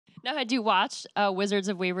Now, had you watched Wizards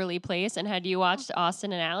of Waverly Place, and had you watched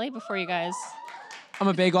Austin and Ally before you guys? I'm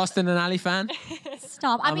a big Austin and Ally fan.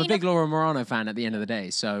 Stop. I'm a big Laura Marano fan at the end of the day.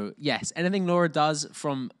 So yes, anything Laura does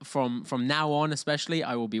from now on, especially,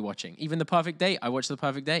 I will be watching. Even The Perfect Date, I watched The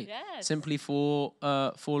Perfect Date simply for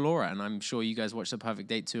Laura, and I'm sure you guys watched The Perfect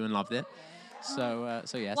Date too and loved it. So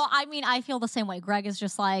yes. Well, I mean, I feel the same way. Greg is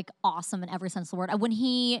just like awesome in every sense of the word. When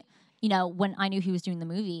he, when I knew he was doing the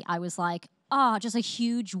movie, I was like, oh, just a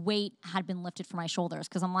huge weight had been lifted from my shoulders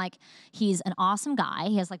because I'm like, he's an awesome guy.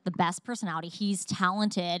 He has like the best personality. He's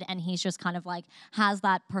talented, and he's just kind of like has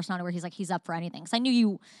that personality where he's like he's up for anything. Because I knew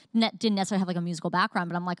you didn't necessarily have like a musical background,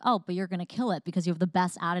 but I'm like, oh, but you're gonna kill it because you have the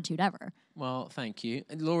best attitude ever. Well, thank you.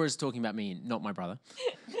 Laura's talking about me, not my brother.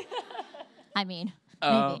 I mean,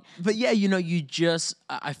 maybe. But yeah, you just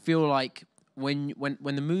I feel like when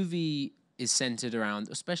the movie is centered around,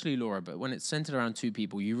 especially Laura, but when it's centered around two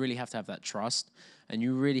people, you really have to have that trust, and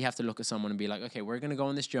you really have to look at someone and be like, okay, we're going to go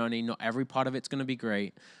on this journey. Not every part of it's going to be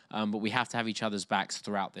great, but we have to have each other's backs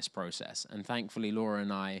throughout this process. And thankfully, Laura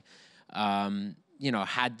and I,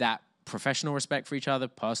 had that professional respect for each other,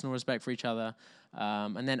 personal respect for each other,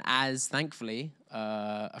 and then thankfully,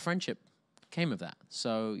 a friendship came of that.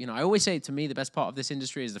 So, I always say, to me, the best part of this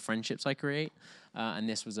industry is the friendships I create, and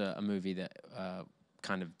this was a movie that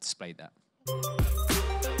kind of displayed that.